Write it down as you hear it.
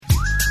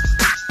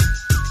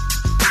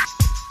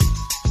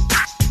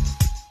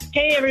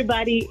Hey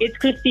everybody, it's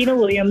Christina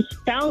Williams,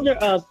 founder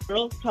of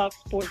Girls Talk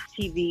Sports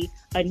TV,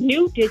 a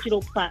new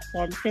digital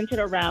platform centered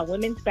around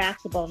women's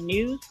basketball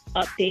news,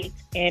 updates,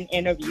 and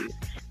interviews.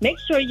 Make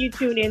sure you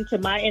tune in to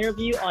my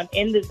interview on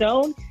In the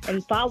Zone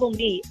and follow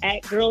me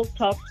at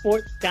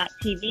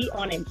girlstalksports.tv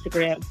on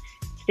Instagram.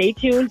 Stay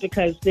tuned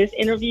because this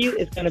interview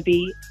is going to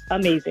be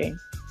amazing.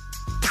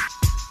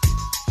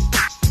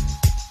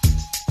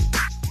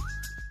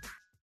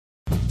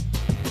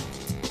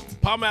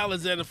 Palmer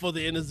Alexander for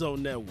the In the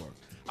Zone Network.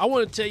 I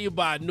want to tell you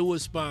about our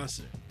newest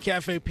sponsor,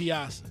 Cafe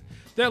Piazza.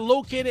 They're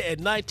located at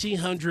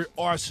 1900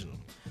 Arsenal.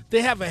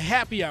 They have a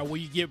happy hour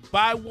where you get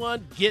buy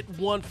one, get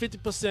one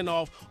 50%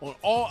 off on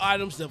all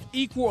items of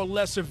equal or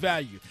lesser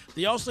value.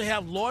 They also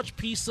have large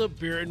pizza,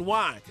 beer, and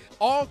wine.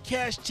 All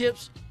cash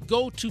tips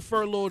go to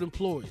furloughed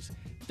employees.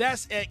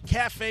 That's at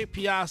Cafe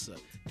Piazza.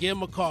 Give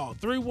them a call,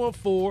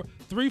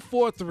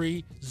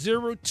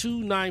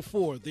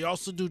 314-343-0294. They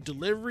also do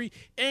delivery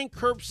and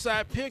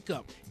curbside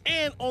pickup.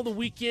 And on the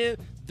weekend,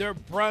 their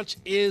brunch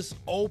is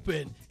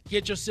open.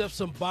 Get yourself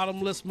some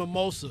bottomless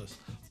mimosas,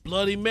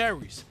 Bloody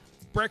Marys,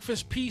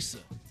 breakfast pizza,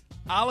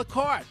 a la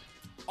carte,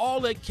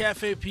 all at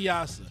Cafe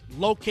Piazza,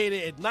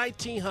 located at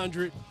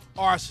 1900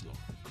 Arsenal.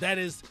 That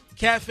is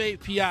Cafe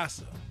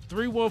Piazza,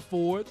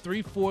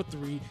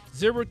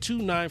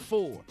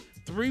 314-343-0294.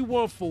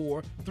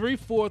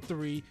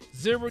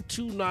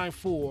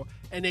 314-343-0294,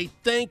 and they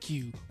thank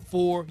you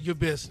for your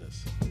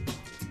business.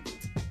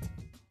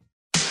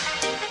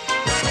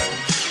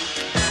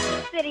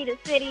 City to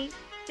city,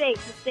 state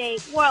to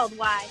state,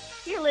 worldwide,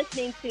 you're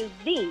listening to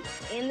the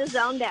In the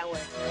Zone Network.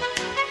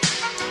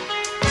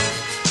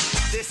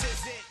 This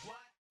is it.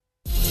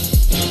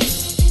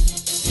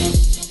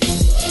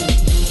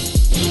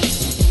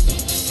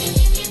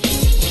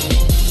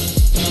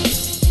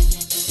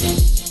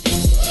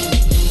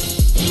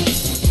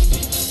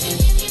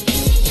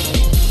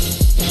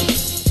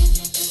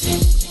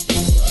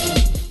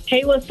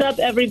 Hey, what's up,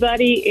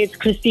 everybody? It's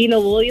Christina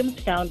Williams,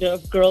 founder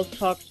of Girls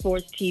Talk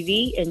Sports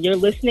TV, and you're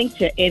listening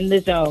to In the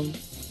Zone.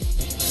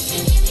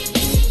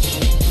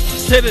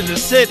 City to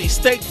city,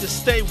 state to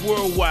state,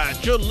 worldwide,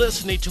 you're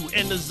listening to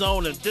In the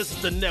Zone, and this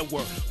is the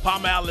network.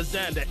 Palmer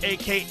Alexander,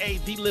 a.k.a.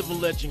 The Living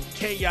Legend,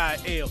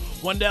 K.I.L.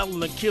 One that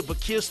will kill,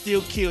 but kill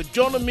still kill.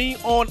 Joining me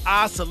on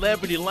our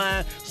celebrity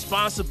line,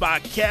 sponsored by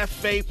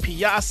Cafe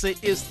Piazza,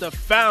 is the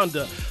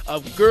founder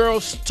of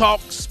Girls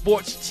Talk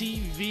Sports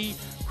TV,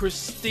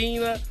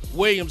 Khristina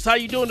Williams. How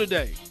you doing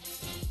today?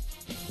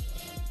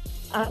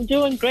 I'm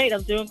doing great.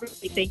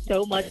 Thanks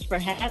so much for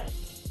having me.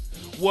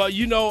 Well,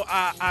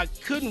 I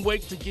couldn't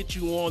wait to get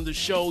you on the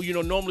show.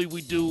 Normally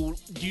we do an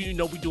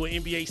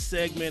NBA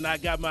segment. I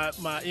got my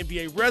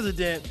NBA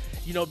resident,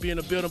 being in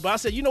the building. But I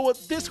said, you know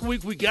what? This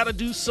week we got to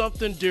do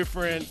something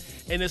different.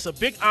 And it's a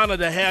big honor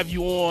to have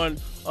you on,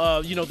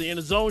 the In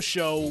the Zone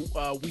show.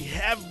 We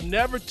have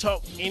never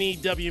talked any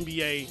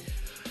WNBA.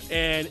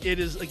 And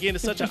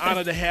it's such an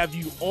honor to have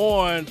you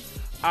on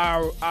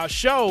our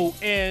show.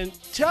 And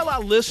tell our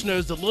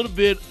listeners a little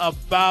bit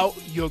about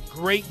your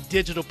great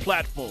digital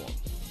platform.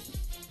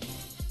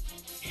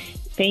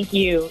 Thank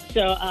you.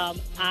 So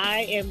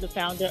I am the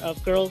founder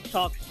of Girls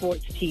Talk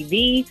Sports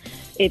TV.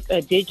 It's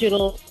a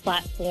digital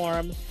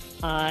platform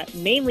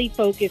mainly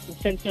focused and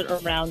centered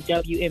around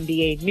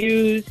WNBA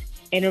news,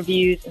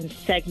 interviews, and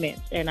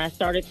segments. And I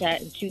started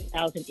that in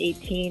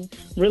 2018,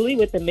 really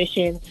with the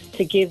mission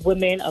to give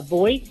women a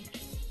voice,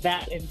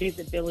 that and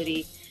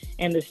visibility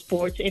in the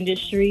sports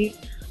industry.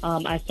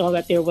 I saw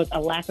that there was a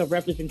lack of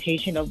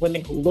representation of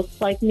women who looked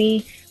like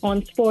me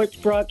on sports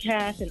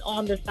broadcasts and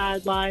on the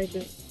sidelines.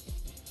 It's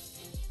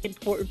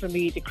important for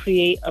me to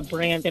create a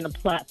brand and a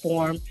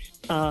platform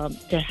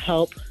to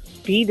help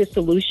be the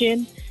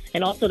solution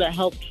and also to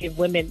help give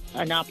women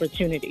an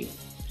opportunity.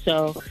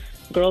 So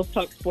Girls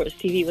Talk Sports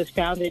TV was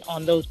founded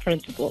on those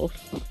principles.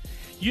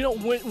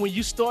 When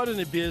you started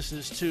a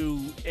business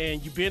too,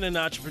 and you've been an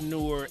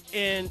entrepreneur,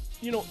 and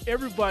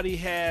everybody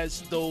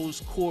has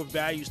those core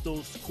values,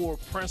 those core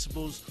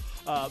principles,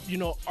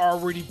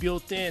 already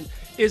built in.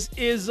 Is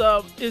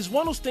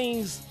one of those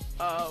things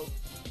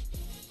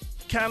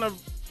kind of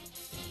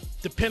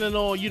depending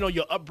on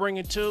your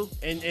upbringing too,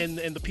 and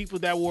the people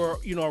that were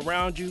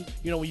around you,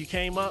 when you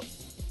came up?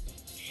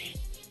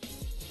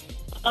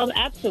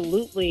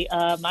 Absolutely.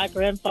 My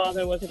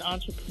grandfather was an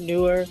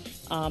entrepreneur.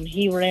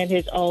 He ran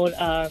his own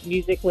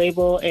music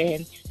label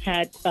and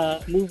had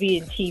movie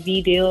and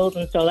TV deals.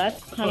 And so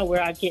that's kind of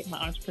where I get my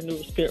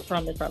entrepreneur spirit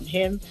from, is from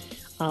him.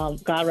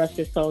 God rest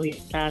his soul,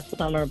 he passed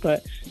summer.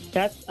 But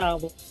that's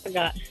what I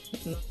got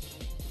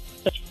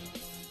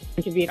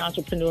to be an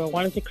entrepreneur. I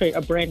wanted to create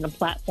a brand and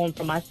platform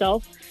for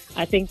myself.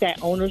 I think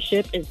that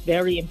ownership is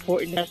very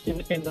important, especially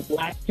within the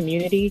Black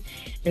community.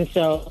 And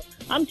so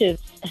I'm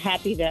just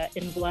happy that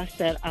and blessed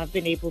that I've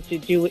been able to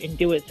do it and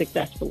do it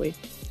successfully.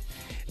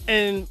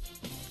 And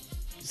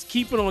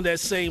keeping on that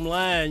same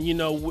line,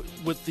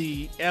 with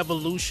the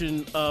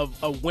evolution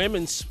of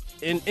women's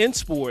in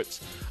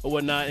sports or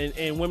whatnot,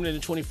 and women in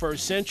the 21st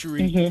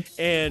century.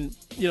 And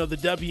the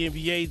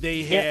WNBA,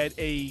 they had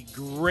a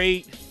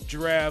great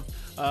draft.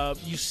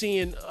 You're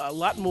seeing a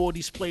lot more of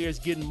these players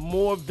getting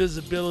more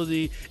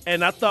visibility,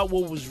 and I thought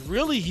what was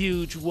really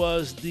huge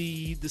was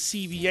the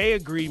CBA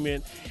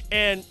agreement.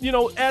 And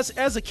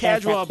as a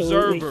casual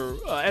observer,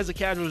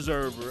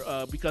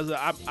 because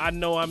I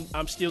know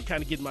I'm still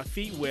kind of getting my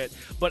feet wet,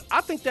 but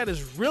I think that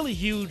is really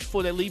huge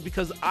for that league,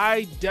 because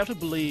I definitely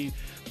believe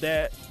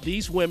that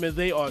these women,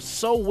 they are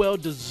so well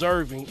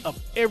deserving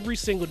of every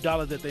single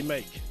dollar that they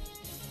make.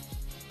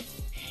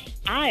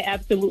 I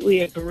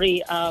absolutely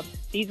agree.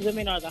 These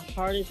women are the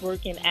hardest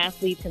working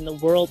athletes in the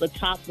world, the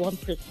top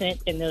 1%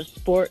 in their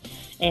sport,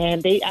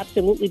 and they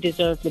absolutely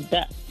deserve the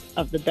best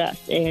of the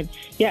best. And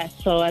yes,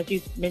 so as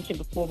you mentioned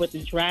before, with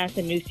the draft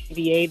and new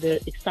CBA,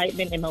 the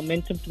excitement and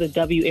momentum for the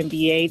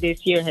WNBA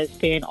this year has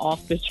been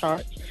off the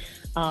charts.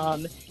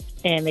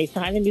 And they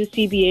signed a new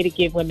CBA to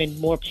give women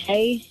more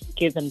pay,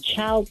 give them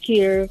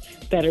childcare,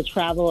 better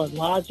travel and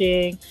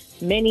lodging,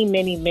 many,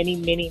 many, many,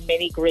 many,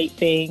 many great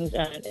things,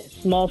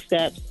 small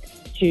steps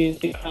to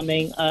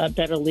becoming a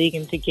better league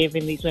and to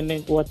giving these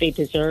women what they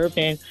deserve.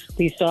 And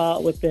we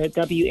saw with the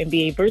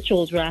WNBA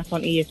virtual draft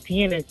on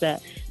ESPN is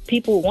that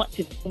people want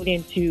to tune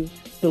into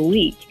the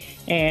league.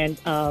 And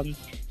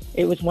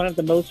it was one of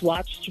the most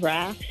watched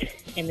drafts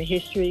in the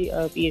history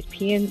of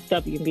ESPN's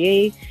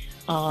WNBA.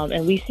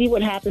 And we see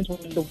what happens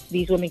when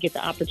these women get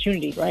the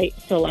opportunity, right?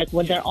 So like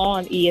when they're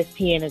on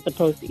ESPN as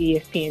opposed to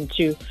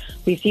ESPN2,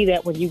 we see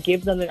that when you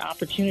give them an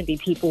opportunity,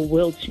 people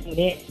will tune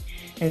in.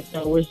 And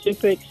so we're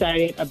super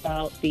excited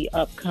about the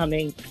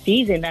upcoming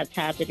season that's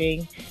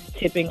happening,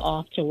 tipping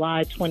off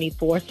July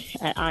 24th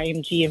at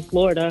IMG in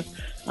Florida.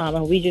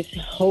 And we just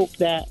hope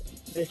that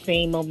the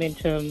same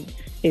momentum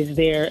is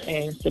there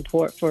and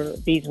support for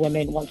these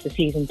women once the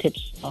season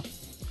tips off.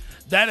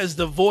 That is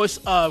the voice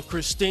of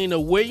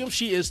Khristina Williams.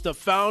 She is the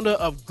founder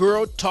of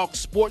Girl Talk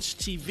Sports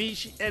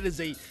TV. It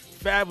is a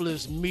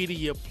fabulous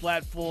media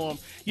platform,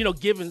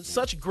 giving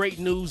such great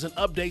news and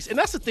updates. And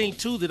that's the thing,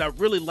 too, that I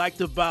really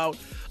liked about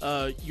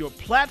your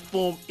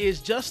platform is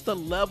just the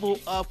level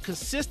of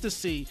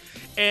consistency.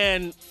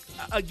 And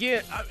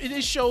again,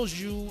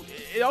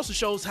 it also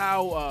shows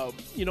how,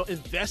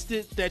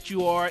 invested that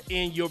you are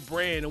in your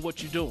brand and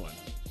what you're doing.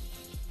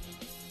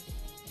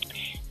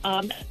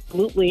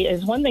 Absolutely.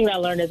 It's one thing that I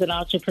learned as an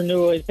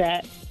entrepreneur is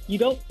that you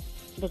don't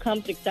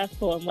become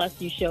successful unless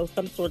you show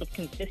some sort of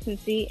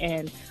consistency.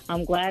 And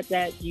I'm glad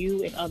that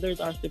you and others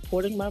are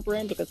supporting my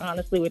brand, because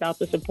honestly, without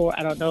the support,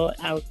 I don't know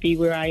I would be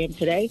where I am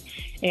today.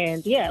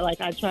 And yeah,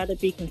 like I try to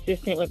be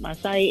consistent with my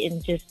site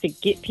and just to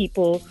get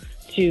people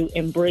to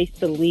embrace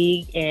the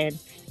league and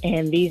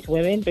these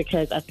women,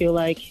 because I feel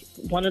like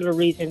one of the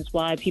reasons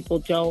why people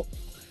don't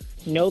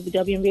know the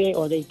WNBA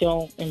or they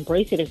don't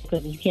embrace it is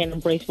because you can't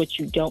embrace what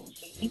you don't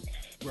see.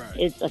 Right.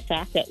 It's a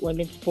fact that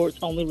women's sports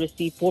only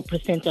receive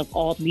 4% of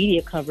all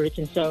media coverage.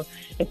 And so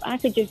if I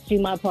could just do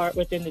my part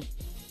within the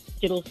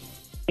digital,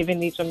 giving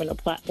these women a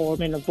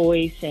platform and a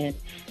voice and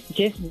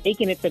just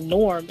making it the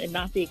norm and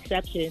not the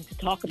exception to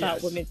talk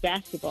about women's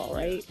basketball,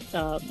 right?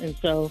 And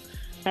so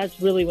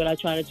that's really what I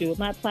try to do with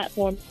my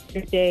platform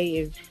today,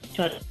 is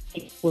try to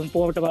keep people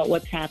informed about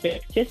what's happening,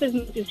 just as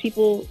much as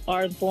people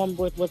are informed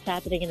with what's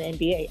happening in the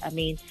NBA. I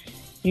mean,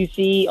 you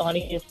see on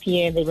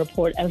ESPN, they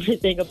report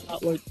everything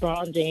about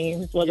LeBron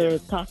James, whether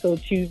it's Taco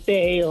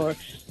Tuesday or,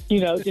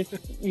 just,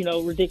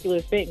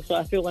 ridiculous things. So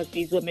I feel like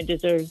these women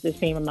deserve the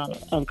same amount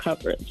of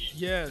coverage.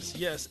 Yes,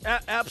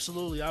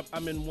 absolutely.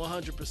 I'm in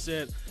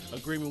 100%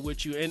 agreement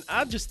with you. And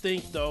I just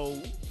think,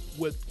 though,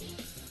 with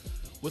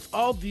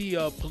all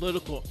the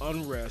political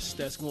unrest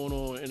that's going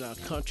on in our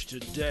country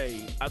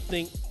today, I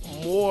think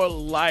more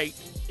light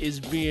is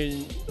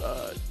being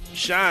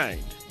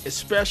shined,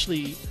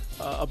 especially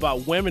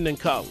about women in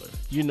color,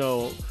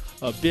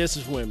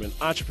 business women,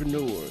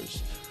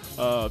 entrepreneurs,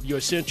 your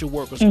essential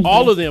workers.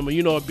 All of them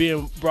are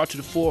being brought to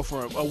the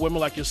forefront. Women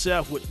like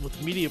yourself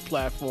with media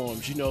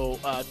platforms,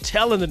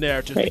 telling the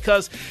narrative. Right.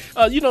 Because,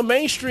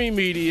 mainstream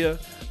media,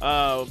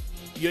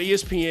 your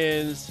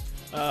ESPNs,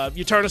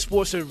 your Turner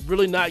Sports have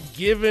really not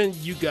given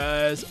you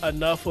guys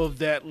enough of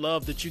that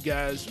love that you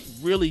guys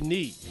really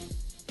need.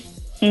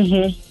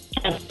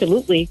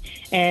 Absolutely.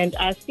 And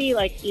I see,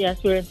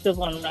 yes, we're in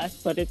civil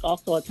unrest, but it's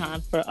also a time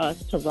for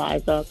us to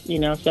rise up,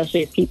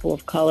 especially as people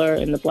of color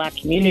in the Black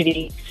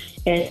community,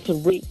 and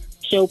to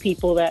show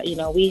people that,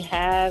 we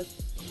have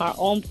our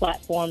own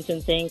platforms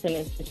and things, and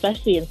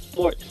especially in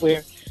sports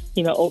where,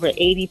 over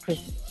 80%,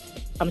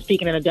 I'm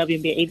speaking in the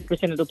WNBA,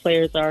 80% of the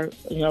players are,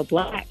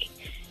 Black.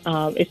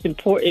 It's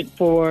important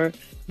for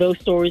those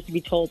stories to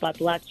be told by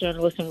Black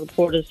journalists and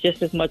reporters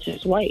just as much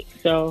as white.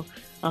 So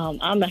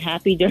I'm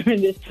happy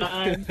during this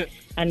time.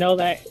 I know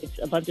that it's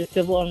a bunch of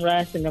civil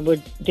unrest and then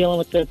we're dealing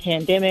with the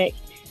pandemic.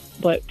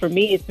 But for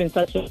me, it's been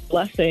such a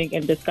blessing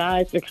in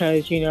disguise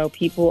because,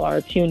 people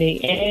are tuning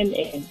in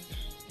and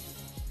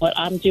what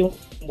I'm doing,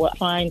 what I'm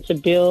trying to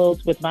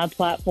build with my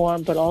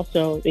platform, but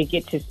also they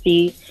get to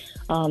see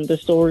the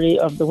story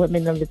of the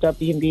women of the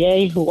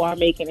WNBA who are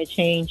making a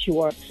change,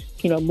 who are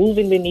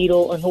moving the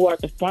needle and who are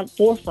at the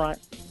forefront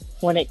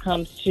when it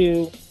comes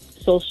to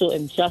social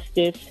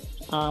injustice,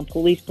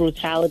 police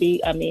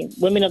brutality. I mean,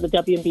 women of the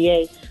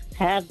WNBA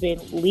have been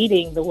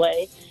leading the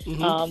way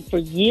for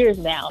years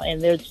now,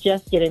 and they're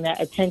just getting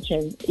that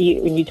attention.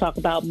 When you talk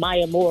about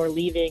Maya Moore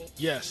leaving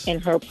in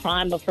her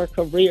prime of her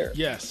career,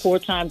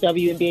 four-time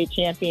WNBA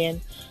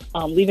champion,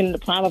 leaving in the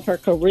prime of her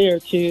career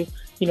to,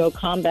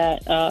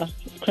 combat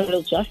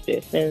criminal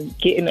justice and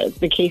getting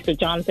the case of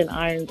Jonathan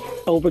Irons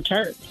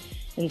overturned.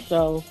 And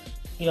so,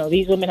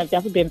 these women have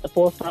definitely been at the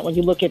forefront. When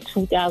you look at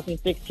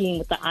 2016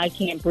 with the I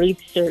Can't Breathe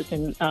shirts,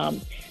 and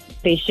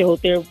they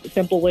showed their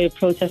simple way of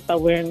protest by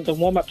wearing the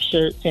warm-up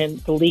shirts, and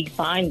the league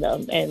fined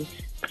them and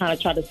kind of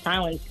tried to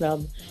silence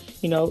them.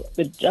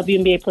 The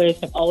WNBA players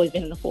have always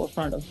been in the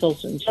forefront of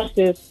social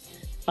injustice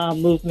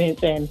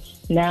movements, and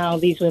now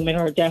these women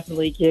are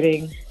definitely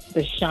getting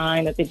the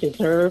shine that they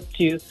deserve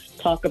to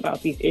talk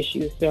about these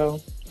issues.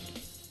 So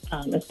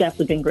it's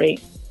definitely been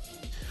great.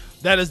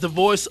 That is the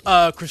voice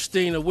of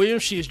Khristina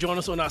Williams. She has joined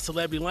us on our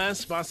Celebrity Line,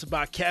 sponsored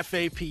by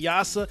Cafe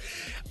Piazza.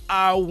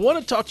 I want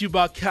to talk to you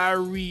about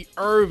Kyrie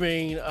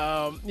Irving.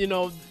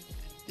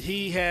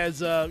 He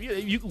has,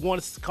 you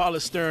want to call it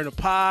stirring a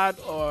pot,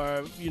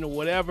 or,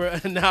 whatever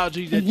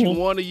analogy that you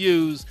want to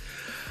use.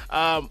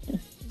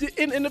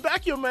 In the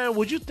back of your mind,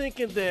 was you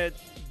thinking that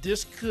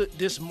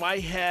this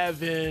might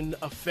have an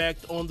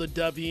effect on the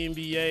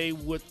WNBA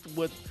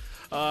with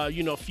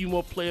a few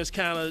more players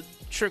kind of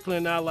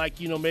trickling out, like,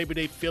 maybe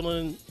they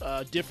feeling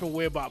a different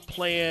way about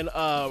playing?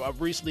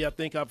 Recently, I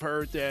think I've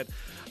heard that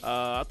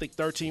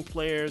 13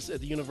 players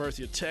at the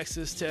University of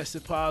Texas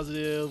tested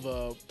positive.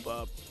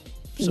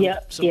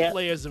 Some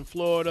players in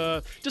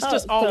Florida,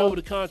 just all over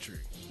the country.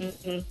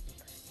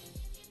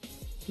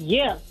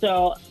 Yeah,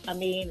 so, I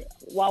mean,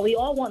 while we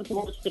all want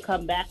sports to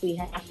come back, we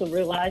have to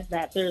realize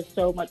that there's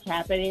so much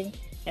happening,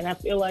 and I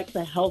feel like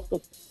the health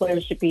of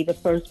players should be the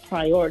first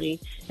priority.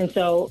 And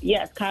so,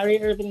 yes,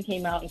 Kyrie Irving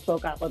came out and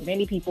spoke out, but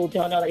many people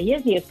don't know that he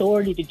has the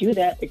authority to do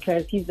that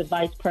because he's the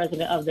vice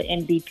president of the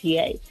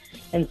NBPA.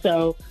 And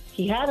so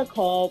he had a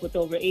call with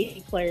over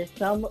 80 players.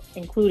 Some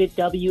included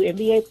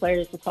WNBA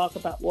players, to talk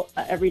about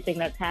everything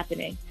that's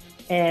happening.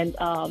 And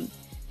on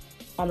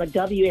the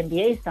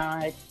WNBA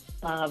side,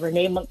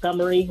 Renee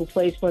Montgomery, who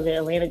plays for the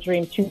Atlanta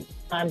Dream,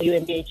 two-time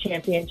WNBA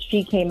champion,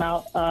 she came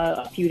out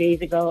a few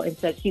days ago and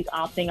said she's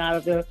opting out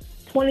of the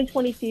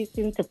 2020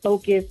 season to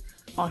focus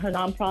on her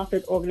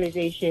nonprofit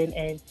organization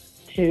and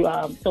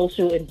to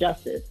social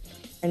injustice.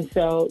 And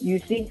so you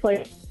see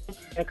players in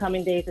the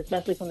coming days,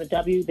 especially from the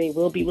W, they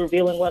will be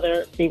revealing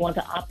whether they want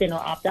to opt in or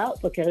opt out,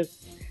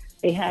 because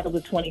they had on the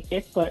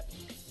 25th. But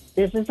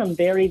there's been some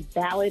very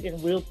valid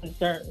and real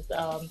concerns.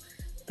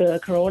 The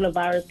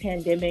coronavirus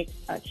pandemic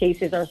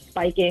cases are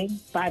spiking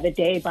by the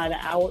day, by the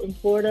hour in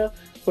Florida,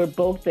 where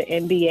both the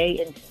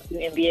NBA and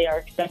WNBA are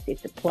expected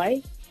to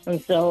play.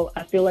 And so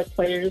I feel like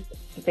players,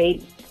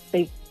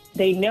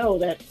 they know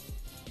that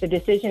the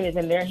decision is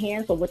in their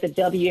hands. But with the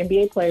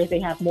WNBA players, they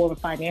have more of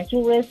a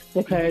financial risk,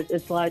 because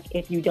it's like,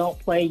 if you don't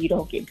play, you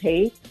don't get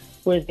paid.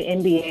 Whereas the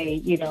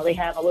NBA, they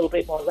have a little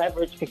bit more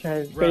leverage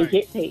because they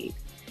get paid,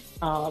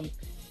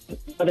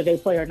 whether they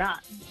play or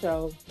not.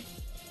 So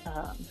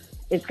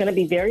it's going to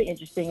be very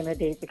interesting in the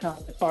days to come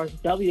as far as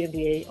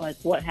WNBA, like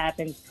what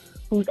happens,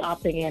 who's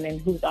opting in and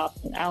who's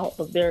opting out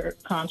of their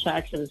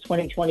contracts for the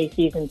 2020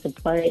 season to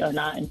play or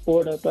not in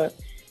Florida. But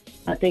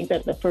I think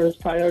that the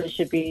first priority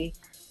should be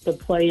the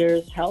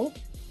players' health.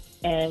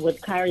 And with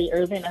Kyrie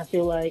Irving, I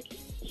feel like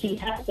he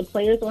had the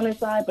players on his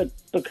side, but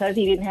because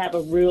he didn't have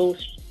a real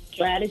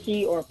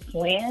strategy or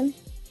plan,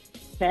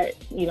 that,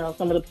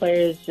 some of the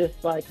players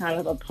just like kind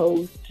of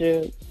opposed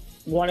to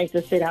wanting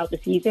to sit out the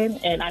season.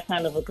 And I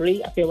kind of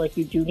agree. I feel like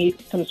you do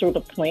need some sort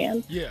of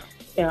plan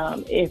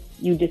if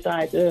you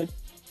decide to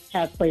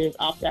have players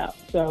opt out.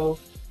 So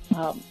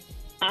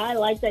I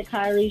like that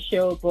Kyrie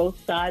showed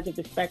both sides of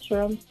the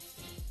spectrum.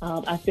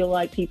 I feel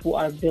like people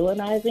are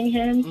villainizing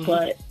him,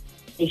 but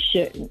they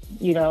shouldn't.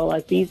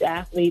 Like, these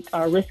athletes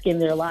are risking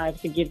their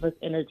lives to give us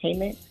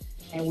entertainment,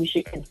 and we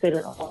should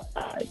consider all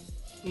sides.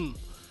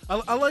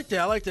 I like that.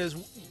 I like that.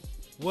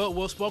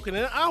 Well spoken.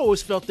 And I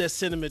always felt that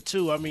sentiment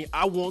too. I mean,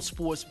 I want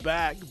sports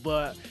back,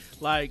 but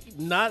like,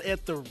 not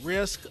at the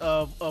risk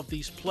of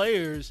these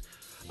players,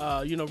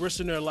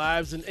 risking their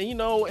lives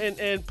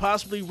and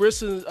possibly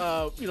risking,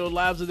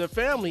 lives of their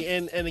family.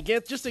 And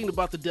again, just thinking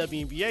about the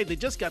WNBA, they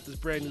just got this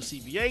brand new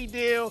CBA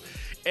deal,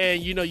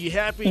 and you're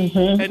happy.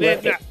 And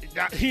then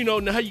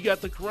now you got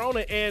the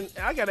corona. And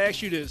I got to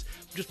ask you this,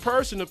 just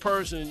person to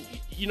person,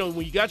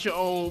 when you got your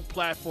own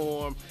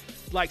platform,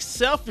 like,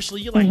 selfishly,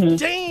 you're like,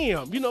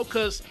 damn,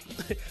 because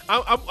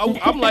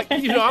I'm like,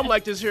 I'm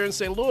like this here in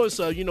St. Louis.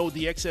 The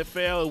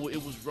XFL,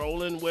 it was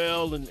rolling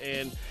well,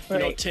 and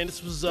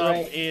tennis was up,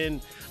 and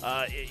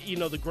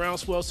the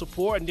groundswell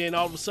support, and then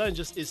all of a sudden,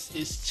 just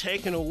it's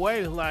taken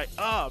away. And like,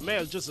 oh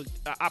man, it's just an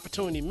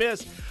opportunity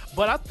missed.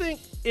 But I think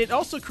it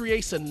also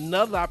creates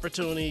another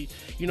opportunity.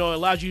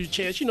 Allows you a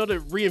chance, to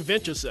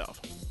reinvent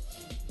yourself.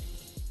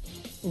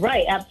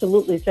 Right,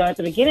 absolutely. So at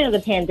the beginning of the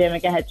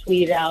pandemic, I had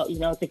tweeted out,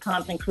 to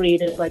content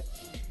creators, like,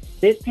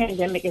 this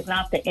pandemic is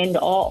not the end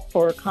all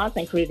for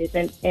content creators.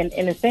 And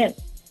in a sense,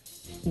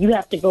 you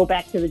have to go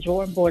back to the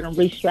drawing board and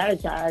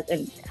re-strategize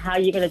and how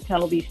you're going to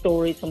tell these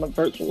stories from a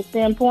virtual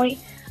standpoint.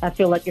 I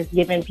feel like it's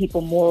giving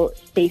people more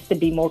space to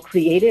be more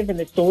creative in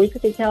the stories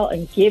that they tell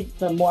and give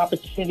them more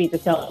opportunity to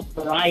tell a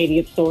variety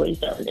of stories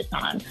during this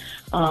time.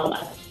 Um,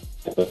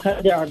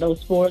 because there are no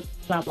sports,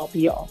 it's not about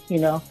be all,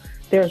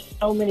 There are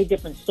so many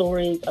different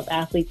stories of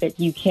athletes that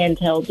you can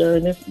tell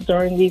during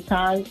these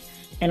times.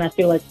 And I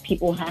feel like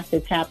people have to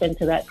tap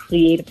into that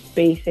creative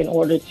space in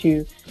order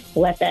to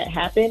let that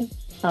happen.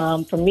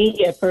 For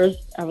me, at first,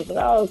 I was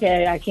like, oh,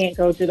 okay, I can't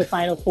go to the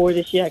Final Four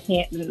this year. I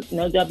can't,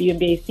 no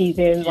WNBA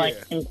season, like,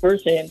 in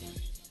person.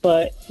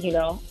 But,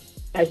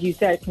 as you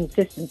said,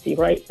 consistency,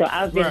 right? So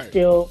I've been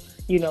still,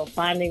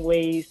 finding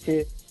ways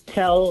to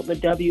tell the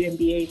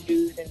WNBA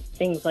news and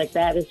things like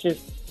that. It's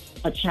just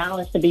a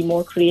challenge to be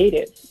more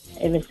creative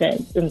in a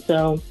sense. And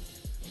so,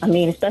 I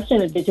mean, especially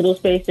in the digital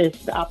space,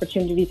 the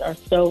opportunities are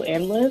so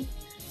endless.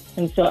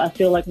 And so I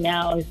feel like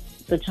now is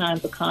the time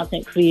for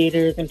content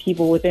creators and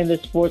people within the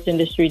sports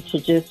industry to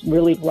just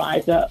really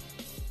rise up.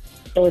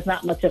 So it's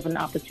not much of an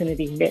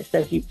opportunity missed,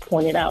 as you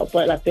pointed out,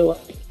 but I feel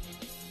like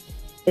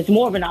it's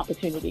more of an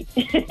opportunity.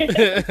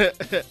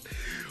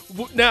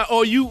 Now,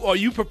 are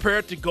you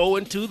prepared to go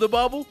into the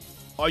bubble?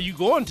 Are you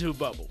going to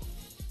bubble?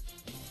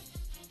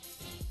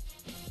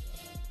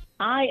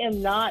 I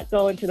am not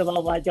going to the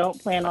bubble. I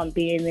don't plan on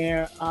being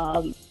there,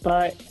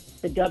 but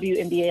the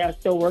WNBA are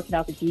still working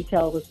out the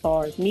details as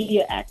far as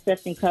media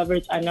access and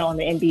coverage. I know on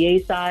the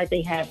NBA side,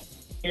 they have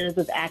years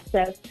of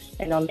access,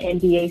 and on the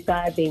NBA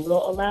side, they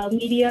will allow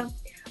media,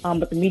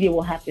 but the media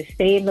will have to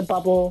stay in the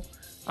bubble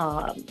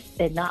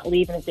and not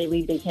leave, and if they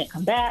leave, they can't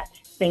come back,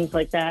 things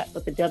like that.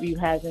 But the W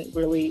hasn't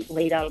really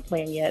laid out a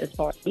plan yet as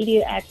far as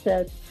media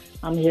access.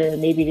 I'm here,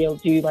 maybe they'll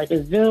do like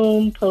a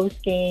Zoom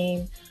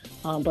post-game,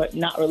 but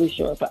not really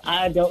sure. But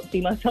I don't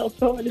see myself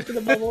going into the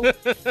bubble.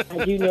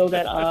 I do know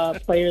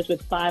that players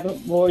with 5 or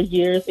more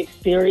years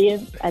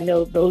experience, I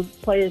know those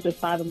players with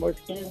 5 or more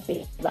experience, they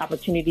have the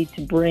opportunity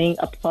to bring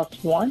a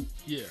 +1.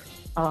 Yeah.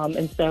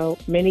 And so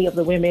many of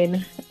the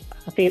women,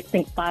 I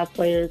think 5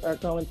 players are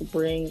going to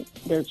bring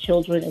their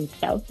children and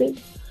spouses,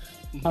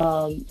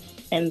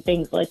 and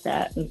things like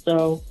that. And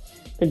so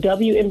the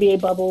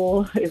WNBA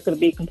bubble is going to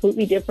be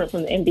completely different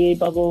from the NBA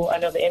bubble. I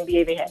know the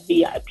NBA, they have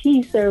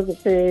VIP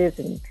services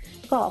and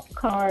golf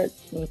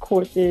carts and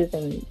courses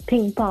and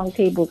ping pong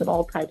tables and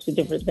all types of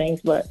different things.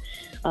 But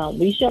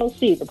we shall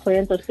see. The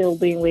plans are still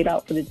being laid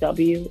out for the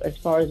W. As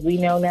far as we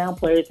know now,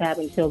 players have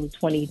until the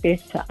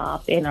 25th to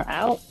opt in or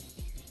out,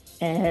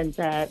 and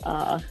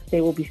that they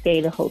will be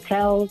staying in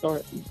hotels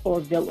or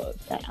villas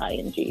at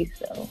ING.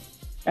 So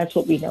that's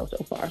what we know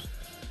so far.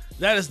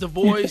 That is the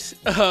voice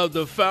of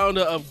the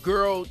founder of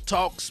Girl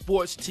Talk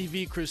Sports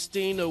TV,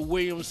 Khristina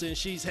Williamson.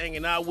 She's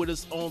hanging out with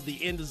us on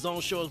the In the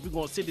Zone shows. We're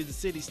going city to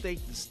city, state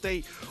to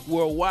state,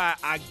 worldwide.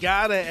 I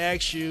gotta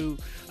ask you,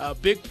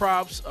 big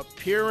props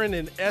appearing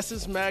in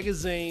Essence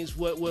magazines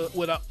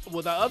with our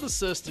other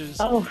sisters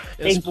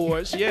in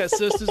sports. Yeah,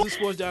 sisters in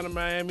sports down in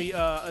Miami,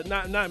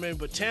 not Miami,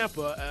 but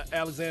Tampa,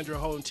 Alexandra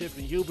Ho and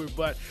Tiffany Hubert.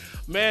 But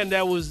man,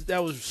 that was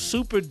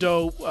super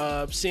dope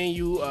seeing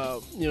you,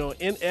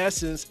 in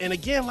Essence. And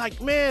again, like,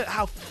 man,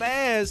 how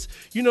fast,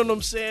 you know what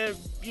I'm saying,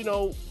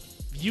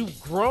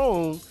 you've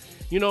grown,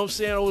 you know what I'm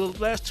saying, over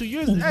the last 2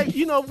 years.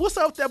 Hey, what's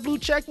up with that blue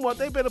check mark?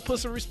 They better put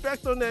some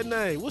respect on that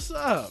name. What's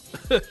up?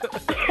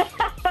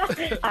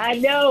 I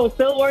know,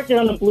 still working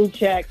on the blue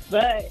check,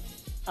 but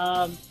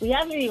we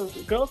haven't even,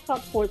 Girls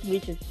Talk Sports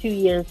reaches 2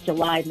 years,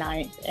 July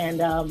 9th,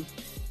 and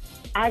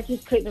I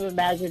just couldn't have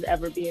imagined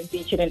ever being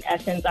featured in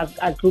Essence.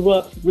 I grew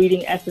up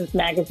reading Essence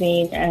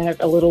magazine as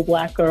a little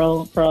Black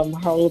girl from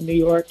Harlem, New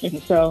York.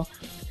 And so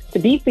to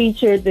be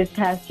featured this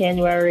past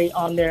January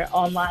on their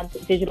online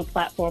digital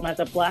platform as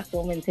a Black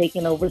woman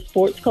taking over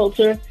sports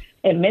culture,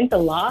 it meant a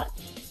lot.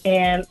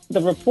 And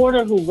the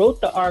reporter who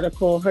wrote the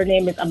article, her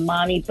name is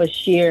Amani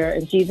Bashir,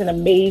 and she's an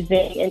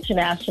amazing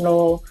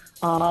international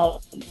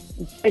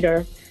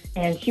writer.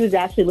 And she was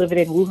actually living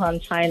in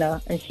Wuhan, China.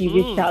 And she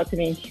reached out to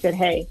me and she said,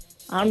 hey,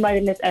 I'm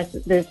writing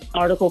this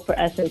article for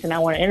Essence, and I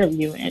want to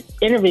interview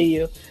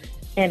you.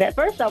 And at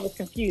first, I was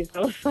confused.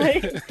 I was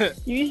like,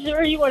 "You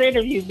sure you want to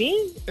interview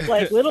me?"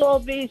 Like little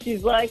old me.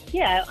 She's like,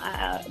 "Yeah,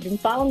 I've been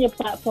following your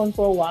platform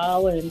for a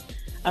while, and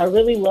I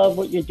really love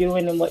what you're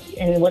doing and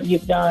what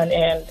you've done,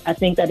 and I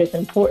think that it's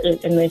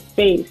important in this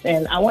space,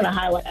 and I want to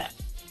highlight that."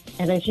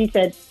 And then she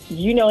said, "Do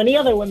you know any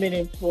other women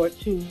in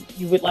sports who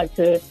you would like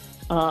to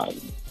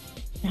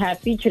have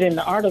featured in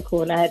the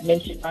article?" And I had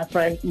mentioned my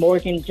friend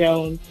Morgan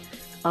Jones,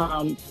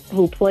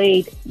 who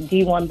played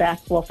D1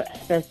 basketball for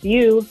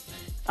FSU,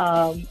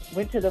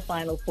 went to the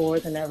Final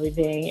Fours and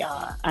everything.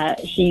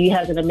 She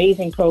has an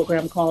amazing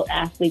program called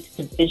Athletes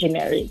to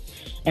Visionaries.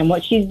 And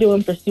what she's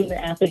doing for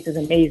student athletes is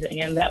amazing.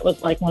 And that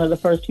was like one of the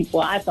first people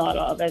I thought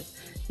of as,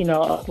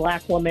 a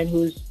Black woman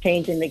who's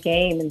changing the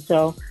game. And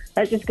so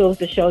that just goes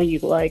to show you,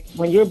 like,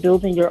 when you're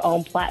building your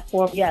own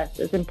platform, yes,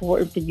 it's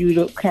important for you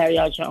to carry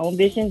out your own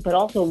vision, but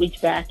also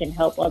reach back and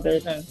help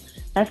others. And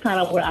that's kind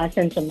of what I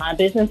center my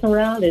business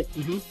around is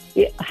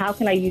how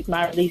can I use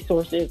my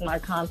resources, my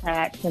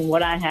contacts, and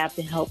what I have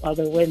to help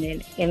other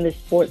women in the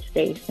sports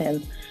space.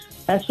 And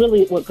that's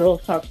really what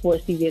Girls Talk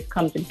Sports TV has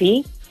come to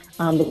be.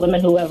 The women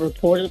who have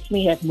reported to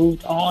me have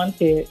moved on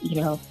to,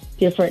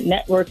 different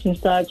networks and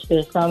such.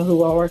 There's some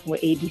who are working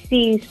with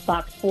ABC,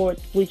 Fox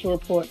Sports, Bleacher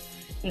Report.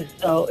 And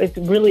so it's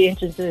really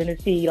interesting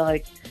to see,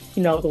 the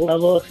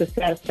level of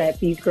success that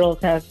these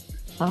girls have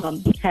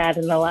had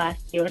in the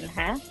last year and a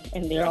half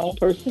in their own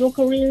personal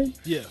careers.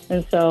 Yeah.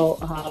 And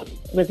so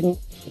with me,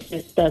 it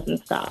just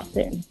doesn't stop.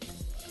 And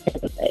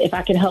if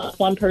I can help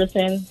one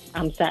person,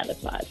 I'm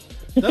satisfied.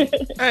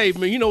 Hey,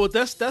 man, you know what?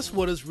 That's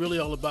what it's really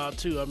all about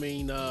too. I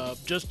mean,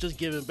 just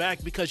giving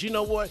back, because you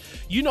know what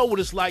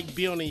it's like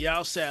being on the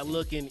outside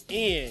looking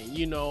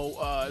in.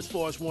 As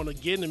far as wanting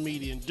to get in the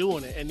media and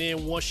doing it, and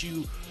then once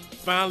you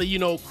finally,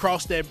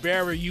 cross that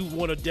barrier, you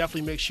want to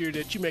definitely make sure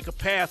that you make a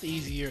path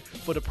easier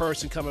for the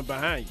person coming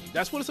behind you.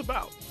 That's what it's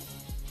about.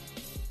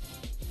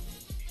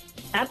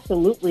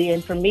 Absolutely,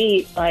 and for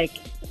me,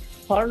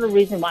 part of the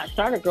reason why I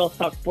started Girls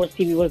Talk Sports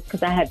TV was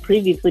because I had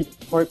previously been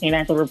working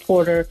as a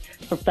reporter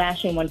for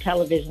Fashion One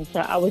Television. So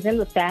I was in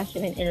the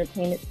fashion and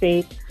entertainment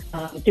space,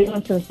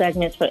 doing some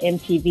segments for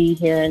MTV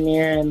here and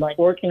there, and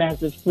working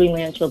as a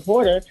freelance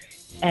reporter.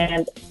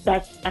 And I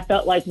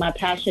felt like my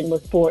passion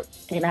was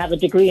sports, and I have a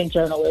degree in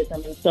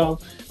journalism. And so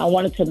I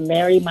wanted to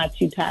marry my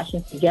two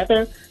passions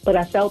together. But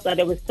I felt that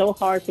it was so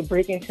hard to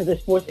break into the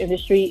sports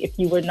industry if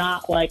you were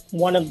not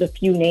one of the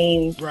few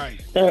names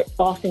that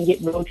often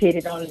get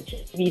rotated on the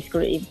TV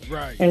screen.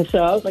 Right. And so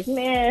I was like,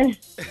 man,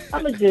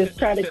 I'm going to just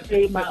try to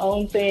create my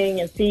own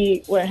thing and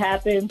see what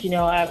happens.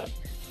 I've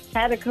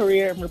had a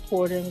career in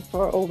reporting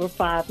for over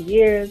 5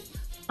 years.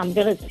 I'm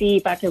going to see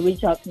if I can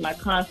reach out to my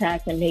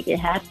contacts and make it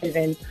happen.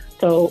 And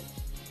so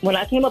when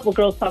I came up with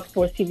Girls Talk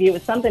Sports TV, it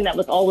was something that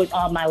was always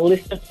on my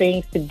list of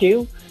things to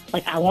do.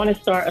 I want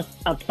to start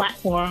a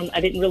platform.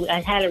 I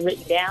had it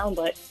written down,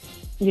 but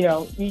you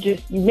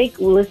make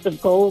a list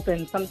of goals,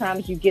 and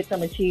sometimes you get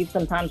them achieved,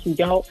 sometimes you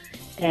don't.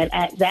 And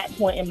at that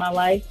point in my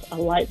life, a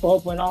light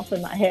bulb went off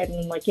in my head, and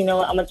I'm like, you know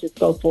what, I'm going to just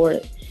go for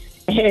it.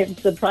 And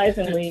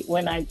surprisingly,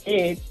 when I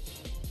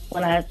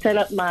set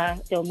up my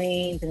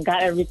domains and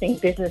got everything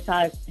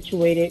business-wise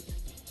situated,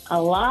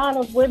 a lot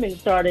of women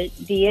started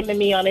DMing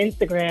me on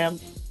Instagram,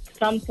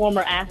 some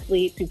former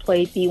athletes who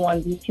played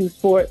D1, D2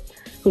 sports,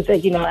 who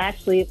said,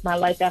 actually, it's my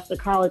life after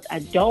college. I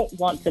don't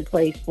want to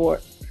play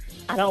sports.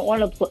 I don't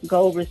want to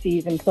go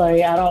overseas and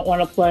play. I don't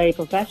want to play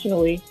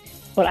professionally,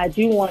 but I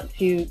do want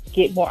to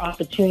get more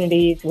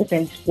opportunities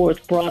within sports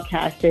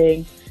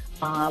broadcasting,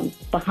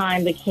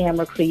 behind the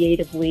camera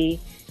creatively.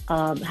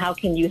 How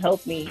can you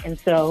help me? And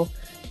so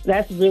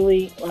that's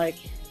really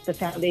the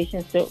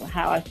foundation to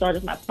how I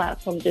started my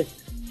platform, just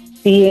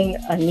seeing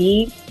a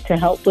need to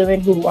help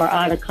women who are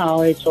out of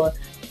college, or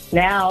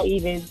now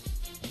even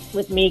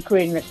with me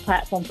creating a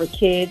platform for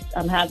kids.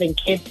 I'm having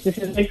kids. This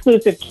is an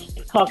exclusive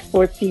Talk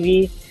Sports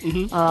TV,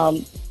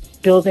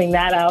 building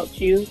that out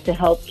too to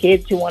help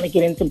kids who want to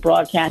get into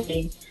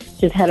broadcasting.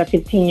 Just had a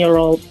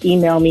 15-year-old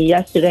email me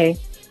yesterday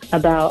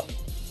about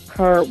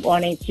her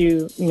wanting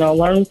to,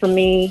 learn from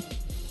me.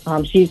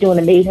 She's doing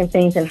amazing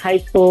things in high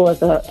school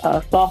as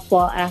a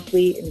softball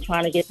athlete and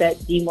trying to get that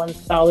D1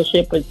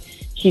 scholarship, but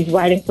she's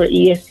writing for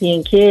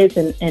ESPN Kids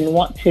and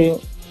want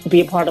to be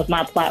a part of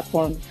my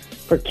platform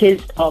for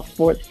Kids Talk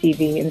Sports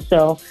TV. And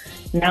so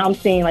now I'm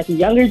seeing a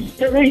younger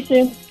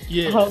generation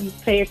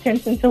pay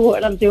attention to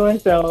what I'm doing.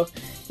 So,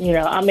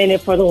 I'm in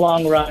it for the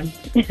long run.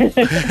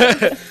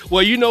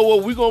 Well, you know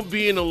what? We're going to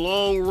be in the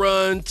long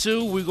run,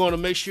 too. We're going to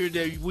make sure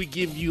that we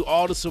give you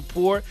all the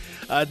support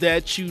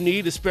that you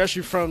need,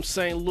 especially from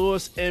St.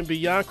 Louis and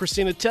beyond.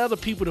 Khristina, tell the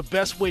people the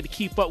best way to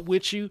keep up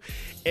with you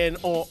and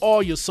on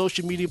all your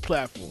social media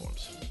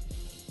platforms.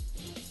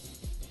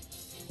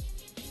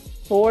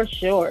 For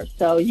sure.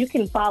 So you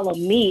can follow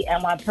me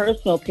at my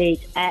personal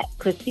page at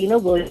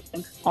Khristina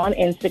Williams on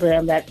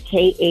Instagram. That's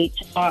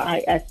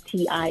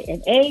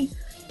KHRISTINA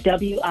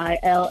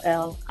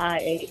WILLIAMS.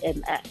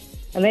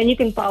 And then you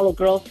can follow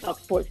Girls Talk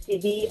Sports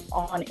TV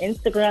on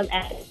Instagram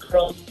at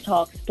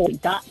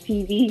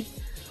girlstalksport.tv.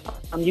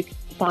 You can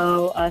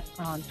follow us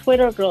on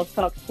Twitter, Girls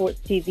Talk Sports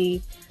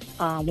TV.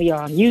 We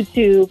are on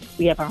YouTube.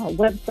 We have our own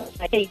website,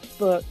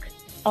 Facebook,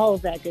 all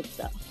of that good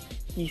stuff.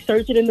 You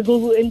search it in the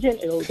Google engine,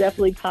 it'll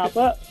definitely pop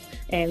up.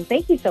 And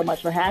thank you so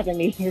much for having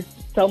me. It's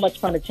so much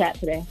fun to chat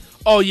today.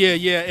 Oh,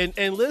 yeah.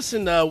 And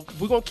listen,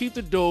 we're going to keep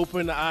the door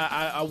open.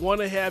 I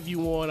want to have you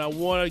on. I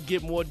want to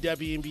get more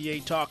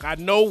WNBA talk. I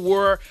know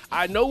where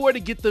to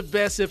get the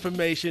best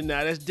information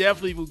now. That's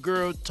definitely with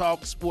Girl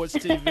Talk Sports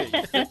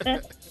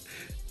TV.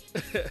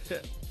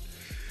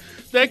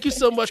 Thank you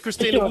so much,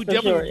 Khristina. Sure, we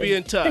definitely sure. be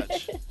in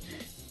touch.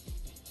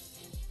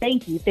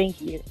 Thank you.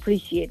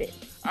 Appreciate it.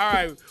 All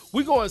right,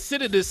 we're going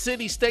city to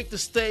city, state to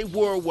state,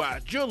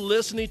 worldwide. You're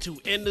listening to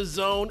In the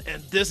Zone,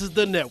 and this is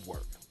the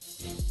network.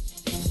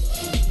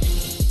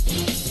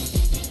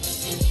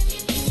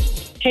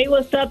 Hey,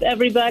 what's up,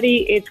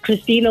 everybody? It's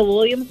Khristina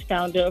Williams,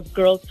 founder of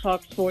Girls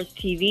Talk Sports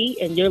TV,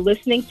 and you're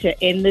listening to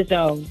In the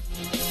Zone.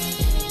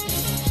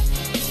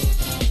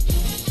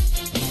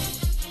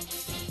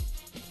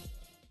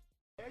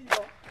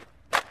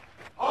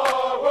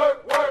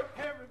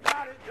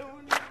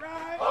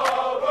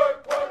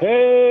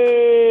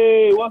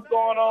 Hey, what's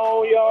going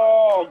on,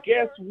 y'all?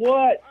 Guess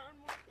what?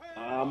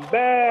 I'm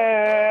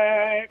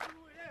back.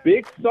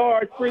 Big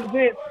Sarge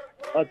presents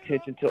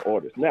Attention to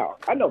Orders. Now,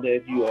 I know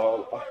that you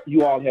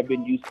all have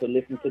been used to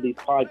listening to these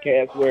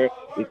podcasts where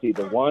it's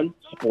either one,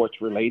 sports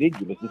related,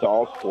 you listen to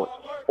all sports,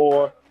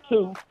 or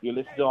two, you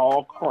listen to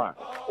all crime,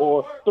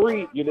 or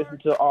three, you listen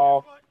to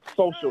all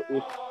social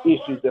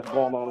issues that's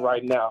going on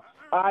right now.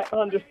 I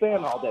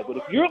understand all that, but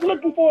if you're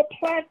looking for a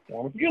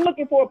platform, if you're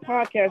looking for a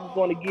podcast that's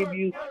going to give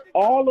you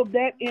all of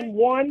that in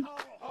one,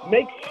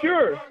 make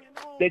sure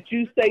that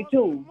you stay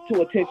tuned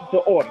to Attention to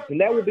Orders, and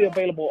that will be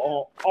available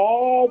on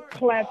all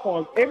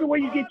platforms. Everywhere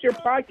you get your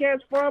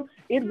podcast from,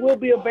 it will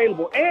be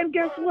available. And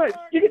guess what?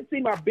 You can see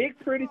my big,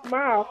 pretty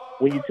smile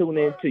when you tune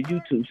in to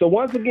YouTube. So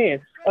once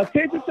again,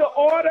 Attention to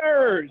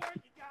Orders,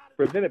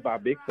 presented by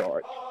Big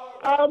Sarge.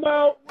 I'm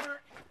out.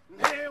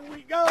 Here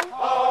we go.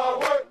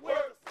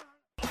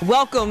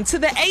 Welcome to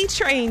the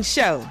A-Train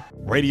Show.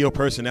 Radio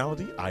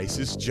personality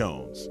Isis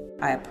Jones.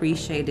 I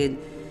appreciated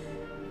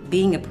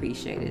being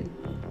appreciated.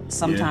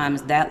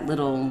 Sometimes that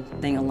little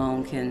thing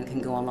alone can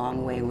go a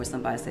long way where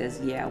somebody says,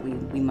 yeah,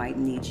 we might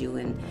need you.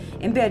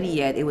 And better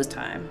yet, it was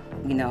time.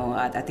 You know,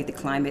 I think the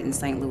climate in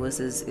St. Louis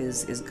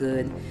is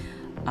good.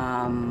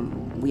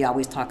 We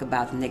always talk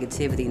about the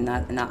negativity,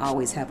 and I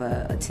always have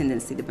a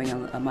tendency to bring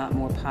a lot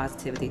more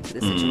positivity to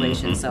the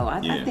situation. So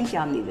I think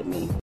y'all needed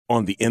me.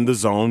 On the In the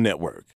Zone Network.